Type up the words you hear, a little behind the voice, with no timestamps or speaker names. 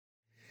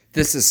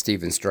This is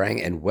Stephen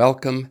Strang, and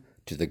welcome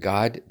to the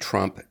God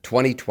Trump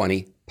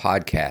 2020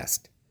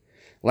 podcast.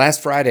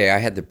 Last Friday, I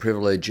had the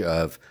privilege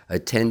of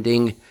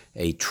attending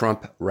a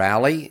Trump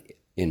rally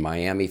in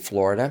Miami,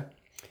 Florida.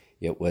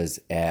 It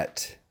was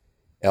at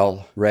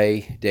El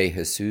Rey de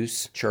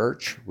Jesus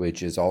Church,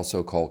 which is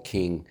also called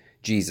King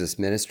Jesus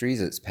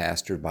Ministries. It's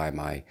pastored by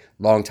my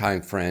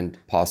longtime friend,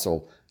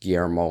 Apostle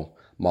Guillermo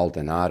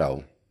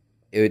Maldonado.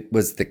 It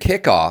was the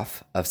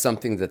kickoff of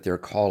something that they're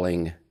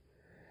calling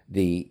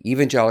the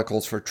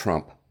Evangelicals for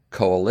Trump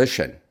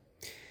coalition.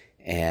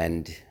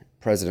 And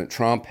President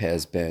Trump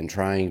has been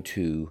trying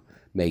to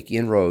make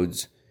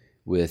inroads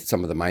with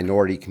some of the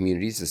minority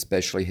communities,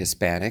 especially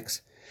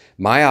Hispanics.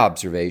 My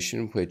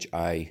observation, which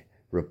I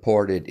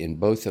reported in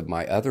both of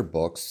my other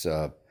books,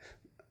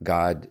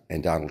 God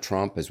and Donald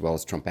Trump, as well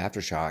as Trump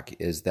Aftershock,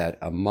 is that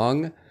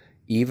among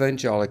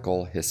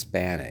evangelical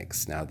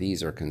Hispanics, now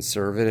these are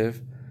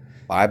conservative,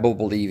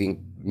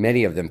 Bible-believing,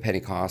 many of them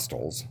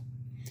Pentecostals,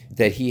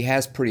 that he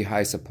has pretty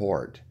high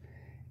support,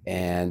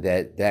 and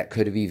that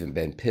could have even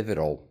been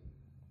pivotal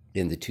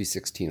in the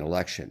 2016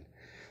 election.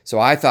 So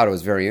I thought it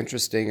was very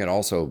interesting and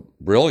also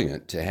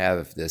brilliant to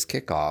have this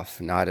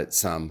kickoff, not at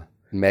some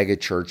mega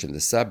church in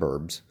the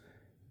suburbs,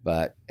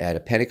 but at a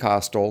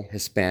Pentecostal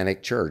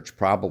Hispanic church,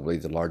 probably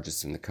the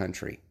largest in the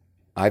country.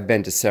 I've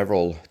been to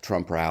several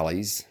Trump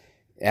rallies.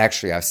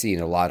 Actually, I've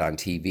seen a lot on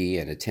TV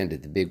and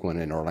attended the big one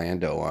in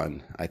Orlando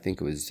on, I think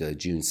it was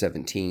June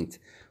 17th,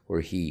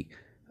 where he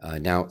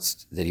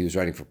announced that he was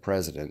running for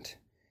president.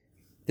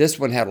 This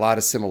one had a lot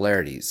of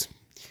similarities.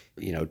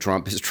 You know,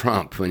 Trump is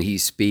Trump. When he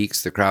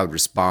speaks, the crowd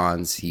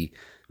responds. He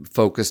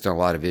focused on a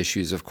lot of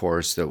issues, of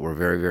course, that were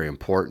very, very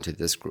important to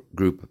this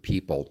group of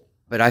people.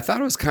 But I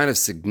thought it was kind of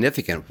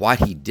significant what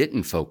he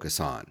didn't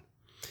focus on.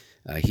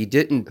 He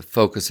didn't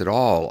focus at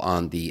all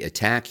on the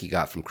attack he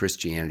got from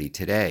Christianity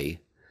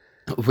Today,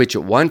 which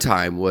at one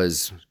time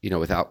was,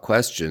 without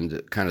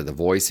question, kind of the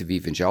voice of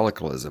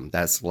evangelicalism.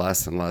 That's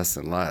less and less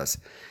and less.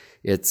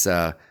 It's,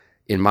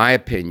 in my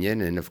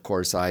opinion, and of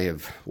course I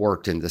have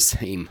worked in the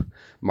same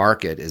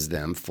market as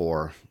them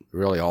for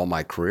really all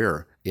my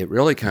career, it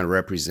really kind of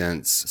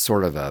represents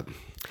sort of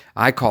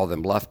I call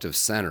them left of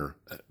center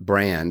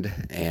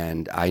brand,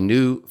 and I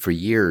knew for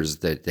years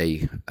that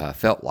they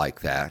felt like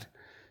that.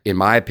 In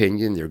my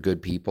opinion, they're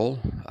good people.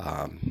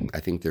 I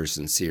think they're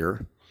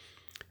sincere,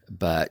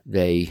 but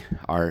they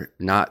are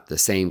not the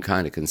same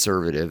kind of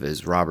conservative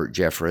as Robert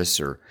Jeffress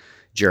or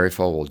Jerry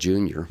Falwell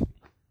Jr.,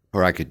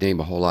 or I could name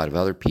a whole lot of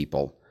other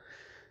people.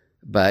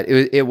 But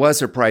it was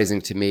surprising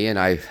to me, and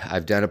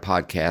I've done a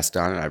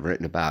podcast on it. I've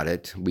written about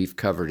it. We've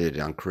covered it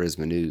on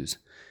Charisma News.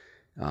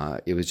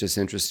 It was just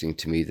interesting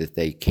to me that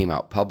they came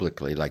out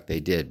publicly like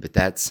they did. But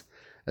that's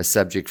a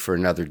subject for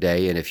another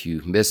day. And if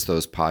you miss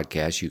those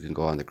podcasts, you can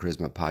go on the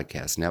Charisma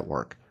Podcast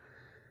Network.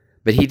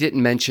 But he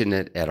didn't mention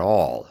it at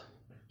all.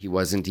 He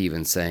wasn't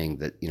even saying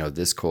that,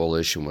 this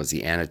coalition was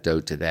the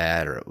antidote to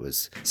that, or it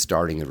was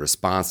starting a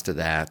response to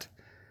that.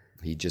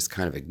 He just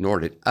kind of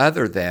ignored it,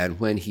 other than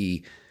when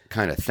he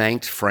kind of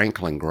thanked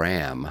Franklin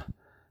Graham.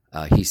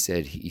 He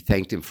said he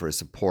thanked him for his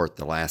support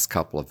the last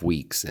couple of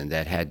weeks, and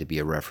that had to be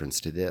a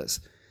reference to this.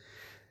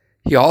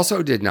 He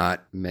also did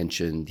not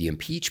mention the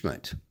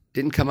impeachment.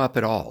 Didn't come up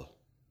at all,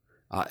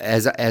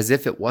 as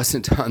if it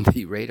wasn't on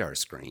the radar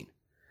screen.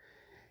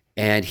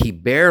 And he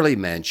barely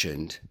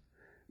mentioned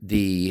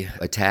the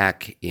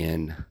attack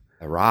in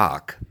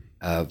Iraq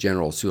of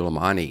General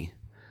Soleimani,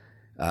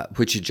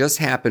 which had just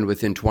happened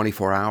within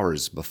 24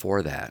 hours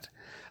before that.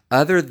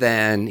 Other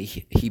than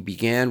he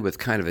began with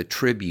kind of a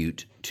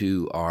tribute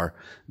to our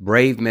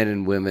brave men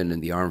and women in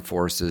the armed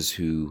forces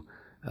who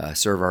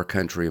serve our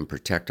country and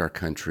protect our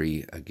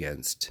country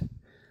against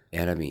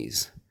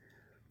enemies.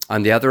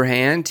 On the other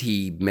hand,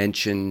 he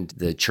mentioned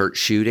the church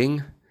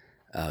shooting,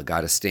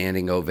 got a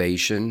standing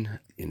ovation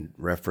in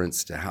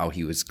reference to how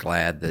he was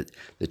glad that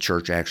the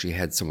church actually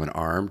had someone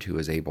armed who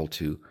was able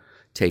to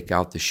take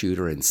out the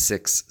shooter in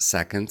 6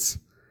 seconds.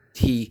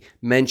 He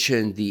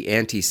mentioned the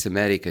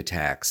anti-Semitic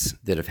attacks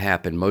that have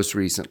happened most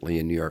recently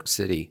in New York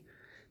City.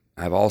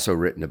 I've also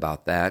written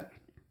about that,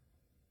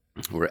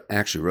 or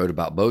actually wrote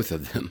about both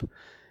of them.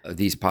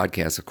 These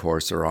podcasts, of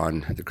course, are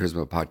on the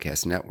Charisma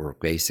Podcast Network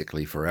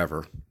basically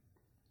forever,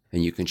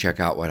 and you can check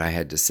out what I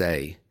had to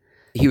say.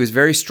 He was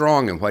very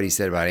strong in what he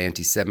said about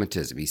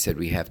anti-Semitism. He said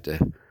we have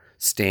to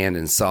stand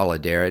in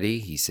solidarity.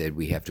 He said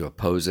we have to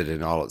oppose it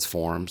in all its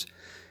forms.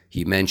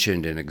 He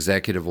mentioned an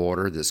executive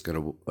order that's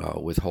going to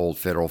withhold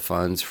federal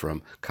funds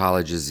from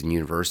colleges and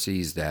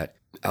universities that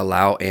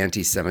allow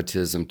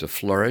anti-Semitism to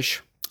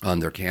flourish on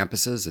their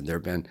campuses. And there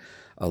have been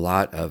a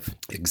lot of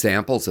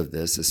examples of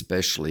this,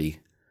 especially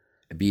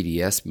a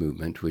BDS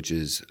movement, which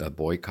is a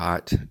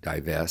boycott,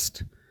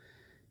 divest,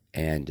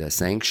 and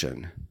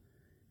sanction.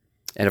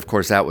 And of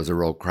course, that was a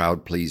real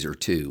crowd pleaser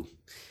too.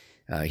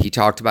 He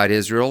talked about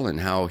Israel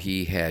and how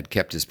he had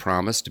kept his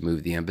promise to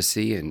move the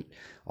embassy. And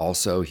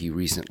also he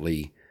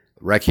recently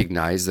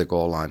recognized the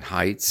Golan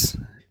Heights,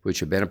 which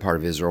have been a part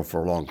of Israel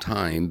for a long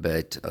time,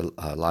 but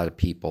a lot of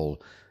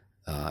people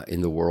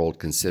in the world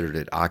considered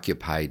it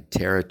occupied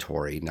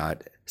territory,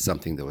 not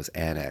something that was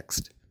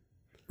annexed.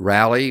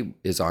 Rally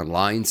is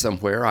online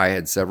somewhere. I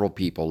had several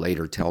people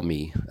later tell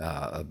me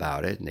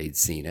about it, and they'd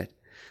seen it.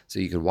 So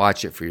you can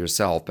watch it for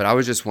yourself. But I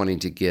was just wanting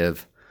to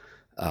give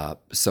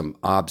some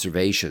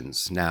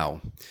observations.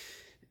 Now,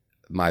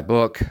 my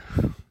book,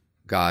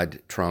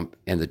 God, Trump,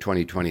 and the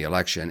 2020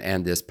 election,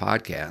 and this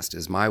podcast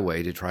is my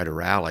way to try to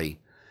rally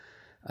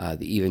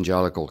the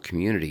evangelical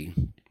community.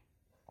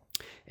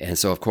 And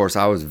so, of course,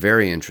 I was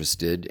very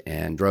interested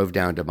and drove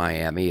down to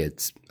Miami.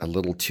 It's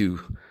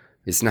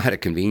not a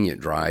convenient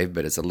drive,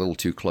 but it's a little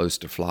too close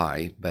to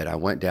fly. But I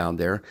went down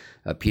there.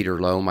 Peter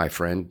Lowe, my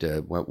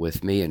friend, went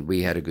with me, and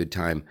we had a good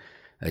time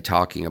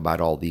talking about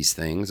all these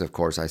things. Of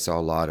course, I saw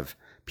a lot of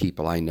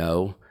people I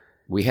know.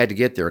 We had to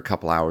get there a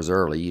couple hours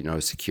early,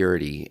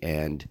 security,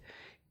 and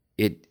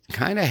it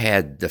kind of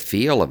had the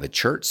feel of a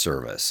church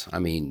service. I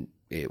mean,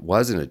 it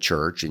wasn't a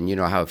church, and you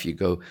know how if you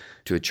go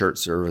to a church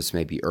service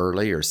maybe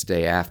early or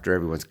stay after,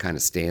 everyone kind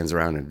of stands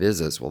around and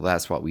visits. Well,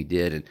 that's what we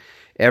did, and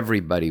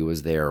everybody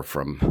was there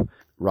from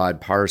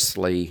Rod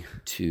Parsley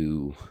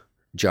to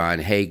John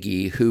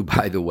Hagee, who,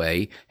 by the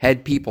way,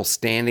 had people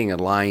standing in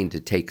line to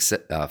take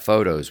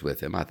photos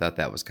with him. I thought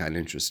that was kind of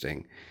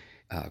interesting.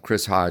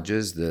 Chris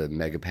Hodges, the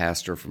mega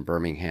pastor from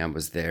Birmingham,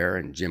 was there,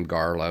 and Jim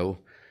Garlow.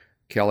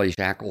 Kelly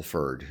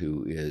Shackelford,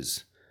 who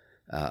is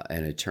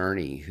an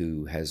attorney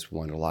who has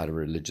won a lot of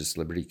religious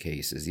liberty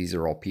cases. These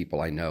are all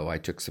people I know. I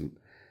took some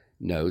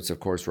notes. Of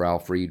course,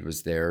 Ralph Reed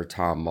was there.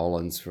 Tom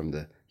Mullins from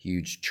the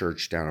huge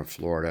church down in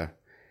Florida.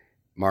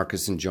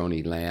 Marcus and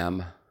Joni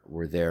Lamb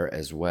were there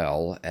as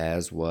well,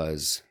 as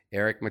was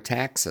Eric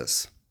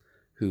Metaxas,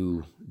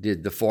 who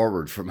did the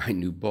foreword for my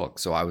new book.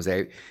 So I was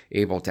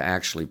able to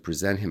actually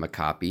present him a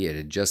copy. It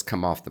had just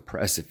come off the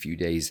press a few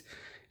days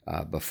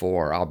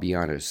before. I'll be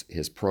on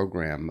his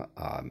program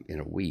in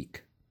a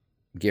week.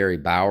 Gary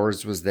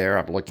Bowers was there.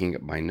 I'm looking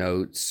at my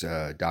notes.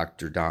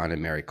 Dr. Don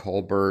and Mary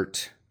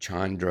Colbert,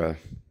 Chandra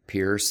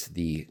Pierce,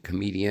 the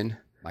comedian,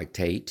 Mike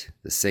Tate,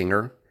 the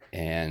singer,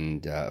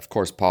 and of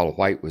course Paula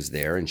White was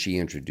there, and she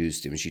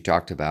introduced him. She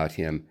talked about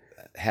him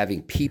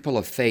having people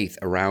of faith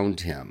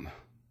around him,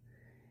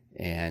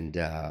 and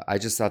I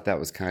just thought that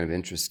was kind of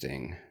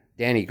interesting.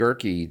 Danny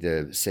Gerke,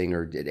 the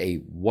singer, did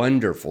a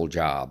wonderful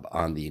job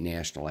on the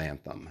national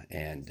anthem,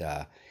 and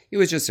it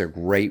was just a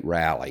great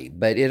rally.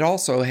 But it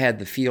also had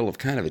the feel of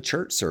kind of a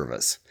church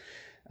service.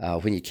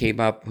 When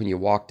you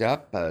walked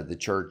up, the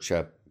church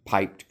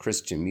piped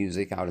Christian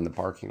music out in the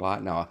parking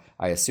lot. Now,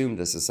 I assume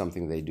this is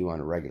something they do on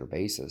a regular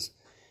basis.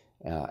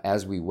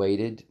 As we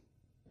waited,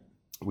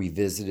 we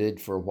visited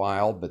for a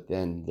while, but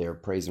then their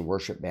praise and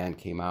worship band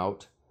came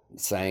out,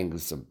 sang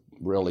some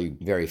really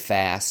very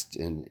fast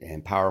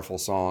and powerful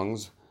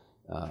songs,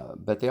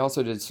 but they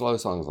also did slow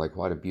songs like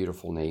What a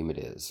Beautiful Name It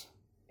Is.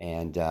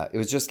 And it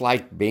was just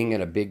like being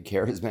in a big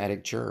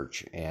charismatic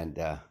church. And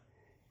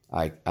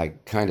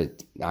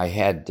I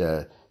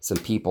had some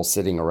people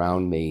sitting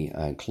around me,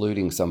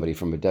 including somebody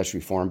from a Dutch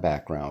Reform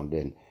background,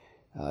 and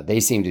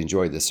they seemed to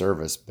enjoy the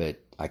service, but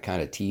I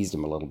kind of teased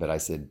them a little bit. I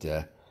said,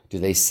 do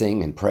they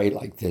sing and pray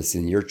like this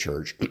in your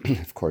church?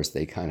 Of course,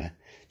 they kind of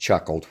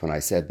chuckled when I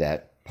said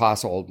that.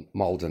 Apostle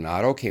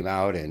Maldonado came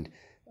out and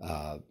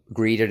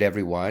greeted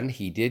everyone.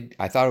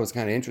 I thought it was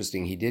kind of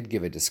interesting. He did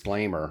give a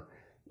disclaimer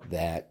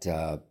that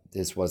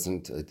this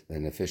wasn't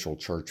an official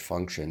church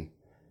function.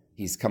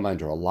 He's come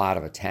under a lot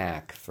of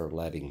attack for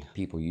letting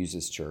people use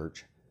his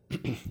church.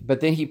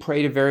 But then he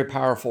prayed a very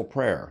powerful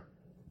prayer,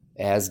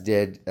 as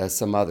did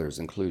some others,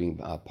 including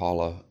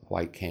Paula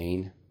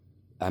White-Cain.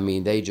 I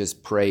mean, they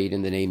just prayed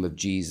in the name of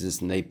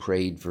Jesus, and they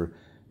prayed for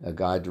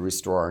God to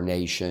restore our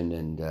nation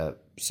and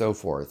so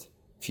forth.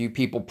 Few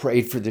people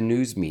prayed for the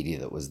news media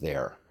that was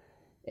there.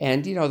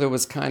 And, there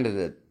was kind of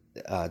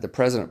the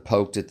president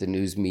poked at the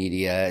news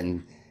media,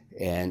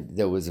 and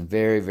there was a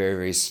very, very,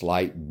 very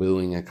slight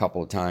booing a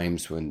couple of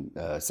times when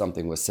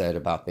something was said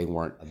about they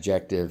weren't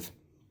objective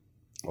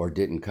or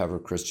didn't cover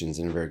Christians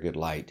in a very good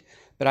light.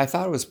 But I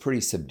thought it was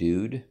pretty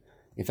subdued.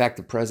 In fact,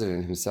 the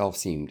president himself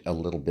seemed a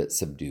little bit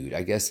subdued.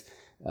 I guess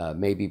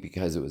maybe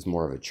because it was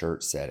more of a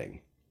church setting.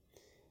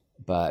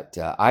 But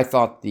I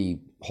thought the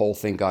whole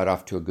thing got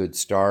off to a good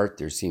start.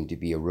 There seemed to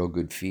be a real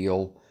good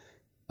feel.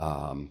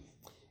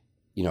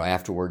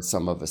 Afterwards,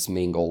 some of us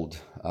mingled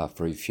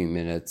for a few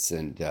minutes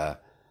and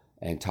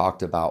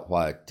talked about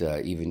what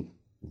even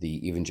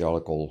the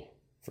Evangelicals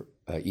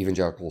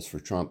for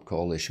Trump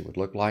coalition would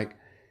look like.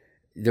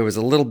 There was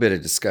a little bit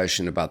of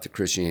discussion about the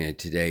Christianity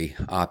Today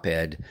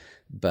op-ed,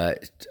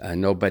 but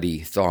nobody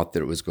thought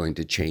that it was going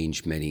to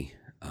change many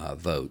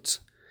votes.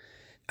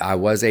 I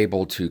was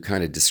able to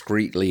kind of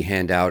discreetly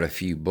hand out a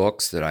few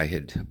books that I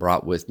had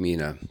brought with me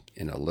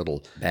in a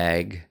little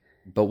bag.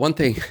 But one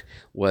thing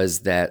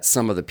was that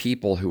some of the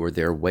people who were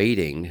there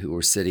waiting, who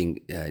were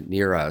sitting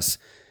near us,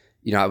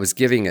 I was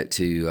giving it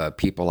to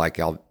people like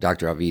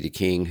Dr. Alveda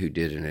King, who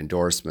did an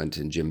endorsement,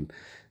 and Jim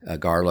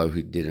Garlow,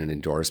 who did an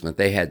endorsement.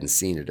 They hadn't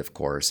seen it, of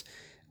course.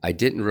 I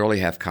didn't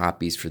really have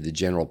copies for the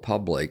general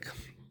public,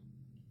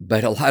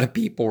 But a lot of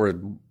people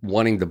were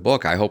wanting the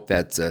book. I hope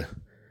that's a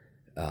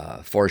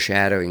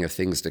foreshadowing of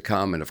things to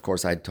come. And of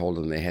course, I told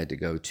them they had to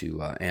go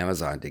to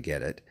Amazon to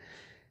get it.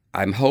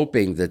 I'm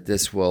hoping that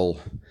this will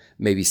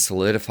maybe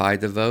solidify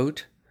the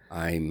vote.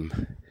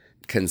 I'm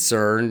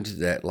concerned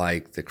that,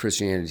 like, the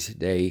Christianity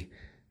Today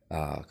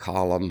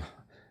column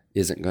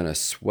isn't going to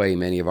sway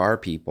many of our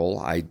people.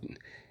 I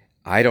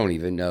don't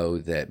even know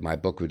that my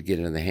book would get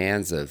into the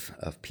hands of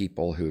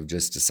people who have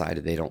just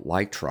decided they don't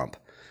like Trump.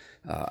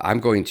 I'm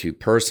going to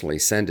personally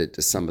send it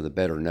to some of the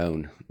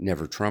better-known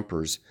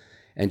never-Trumpers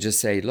and just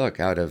say, look,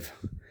 out of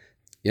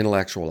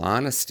intellectual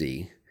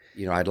honesty,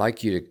 I'd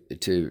like you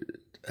to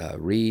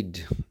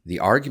read the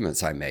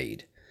arguments I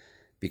made,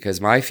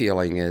 because my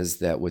feeling is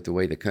that with the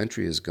way the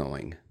country is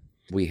going,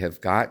 we have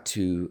got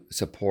to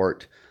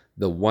support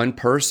the one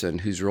person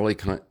who's really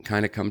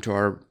kind of come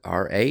to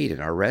our aid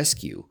and our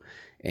rescue.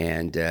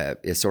 And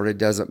it sort of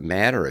doesn't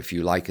matter if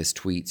you like his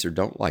tweets or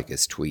don't like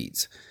his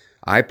tweets.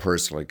 I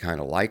personally kind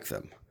of like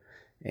them.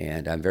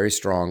 And I'm very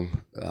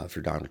strong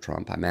for Donald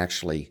Trump. I'm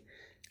actually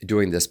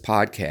doing this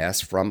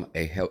podcast from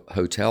a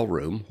hotel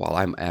room while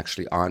I'm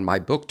actually on my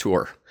book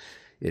tour.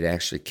 It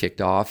actually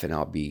kicked off, and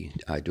I'll be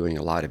doing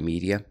a lot of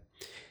media.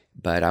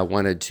 But I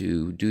wanted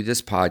to do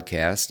this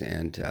podcast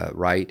and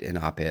write an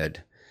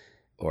op-ed,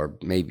 or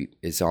maybe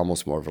it's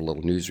almost more of a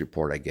little news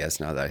report, I guess,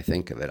 now that I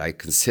think of it. I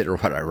consider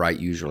what I write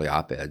usually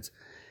op-eds.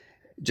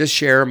 Just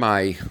share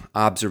my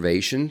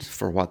observations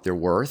for what they're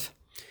worth,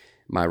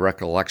 my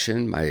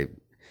recollection,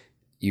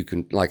 you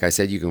can, like I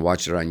said, you can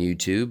watch it on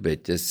YouTube,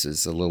 but this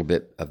is a little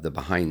bit of the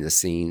behind the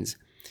scenes.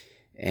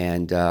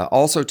 And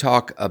also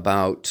talk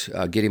about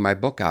getting my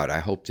book out. I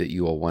hope that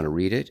you will want to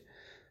read it.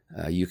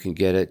 You can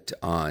get it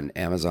on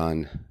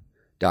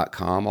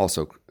Amazon.com,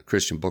 also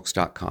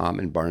ChristianBooks.com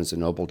and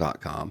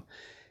BarnesandNoble.com.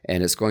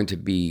 And it's going to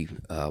be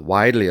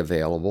widely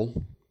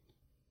available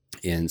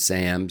in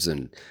Sam's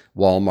and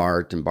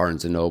Walmart and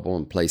Barnes & Noble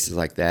and places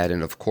like that,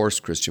 and of course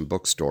Christian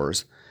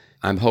bookstores.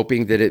 I'm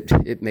hoping that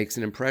it makes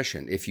an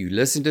impression. If you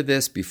listen to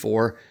this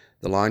before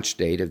the launch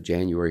date of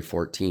January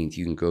 14th,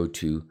 you can go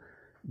to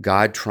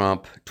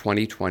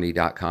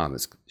GodTrump2020.com.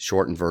 It's a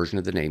shortened version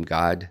of the name,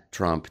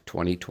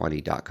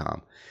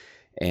 GodTrump2020.com.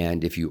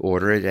 And if you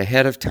order it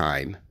ahead of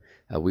time,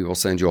 we will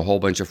send you a whole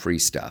bunch of free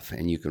stuff,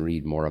 and you can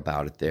read more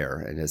about it there.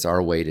 And it's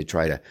our way to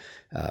try to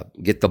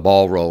get the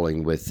ball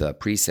rolling with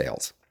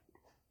pre-sales.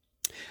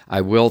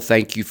 I will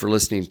thank you for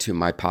listening to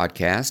my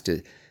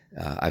podcast.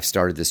 I've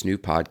started this new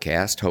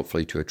podcast,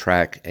 hopefully to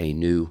attract a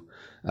new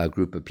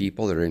group of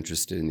people that are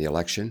interested in the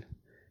election.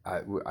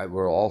 I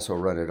will also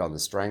run it on the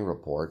Strang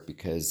Report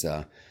because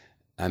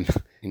I'm,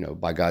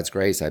 by God's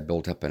grace, I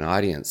built up an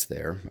audience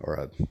there, or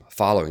a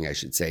following, I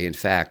should say. In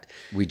fact,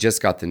 we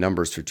just got the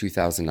numbers for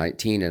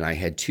 2019, and I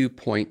had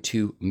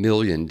 2.2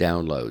 million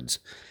downloads.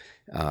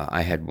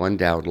 I had one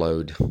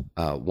download,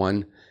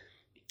 one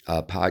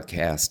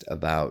podcast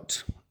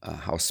about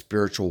how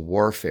spiritual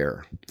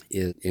warfare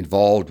is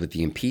involved with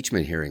the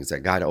impeachment hearings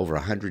that got over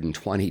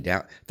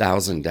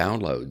 120,000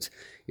 downloads.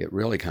 It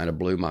really kind of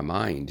blew my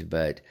mind,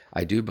 but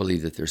I do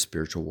believe that there's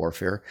spiritual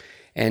warfare.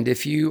 And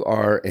if you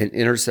are an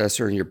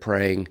intercessor and you're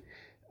praying,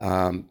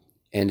 and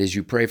as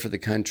you pray for the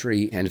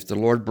country, and if the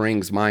Lord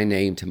brings my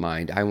name to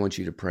mind, I want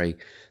you to pray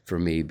for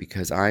me,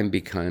 because I'm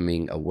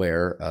becoming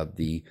aware of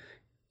the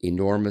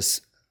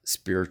enormous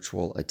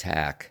spiritual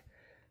attack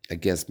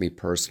against me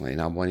personally,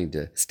 and I'm wanting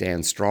to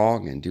stand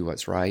strong and do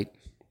what's right.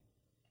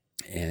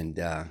 And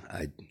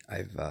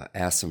I've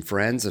asked some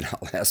friends, and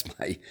I'll ask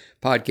my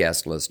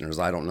podcast listeners.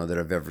 I don't know that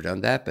I've ever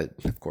done that, but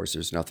of course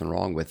there's nothing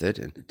wrong with it,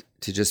 and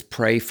to just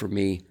pray for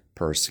me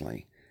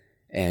personally.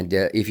 And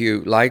if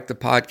you like the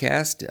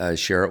podcast,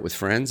 share it with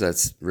friends.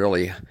 That's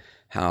really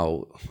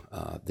how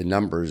the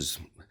numbers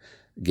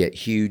get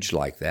huge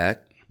like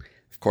that.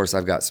 Of course,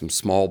 I've got some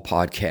small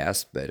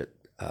podcasts, but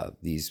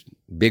these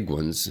big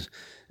ones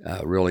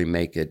really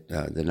make it,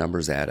 the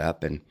numbers add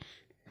up. And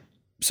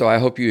so I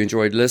hope you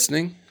enjoyed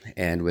listening.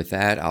 And with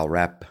that, I'll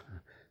wrap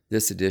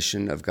this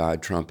edition of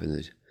God, Trump, and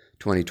the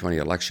 2020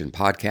 Election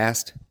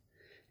podcast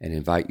and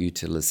invite you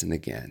to listen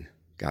again.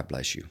 God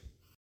bless you.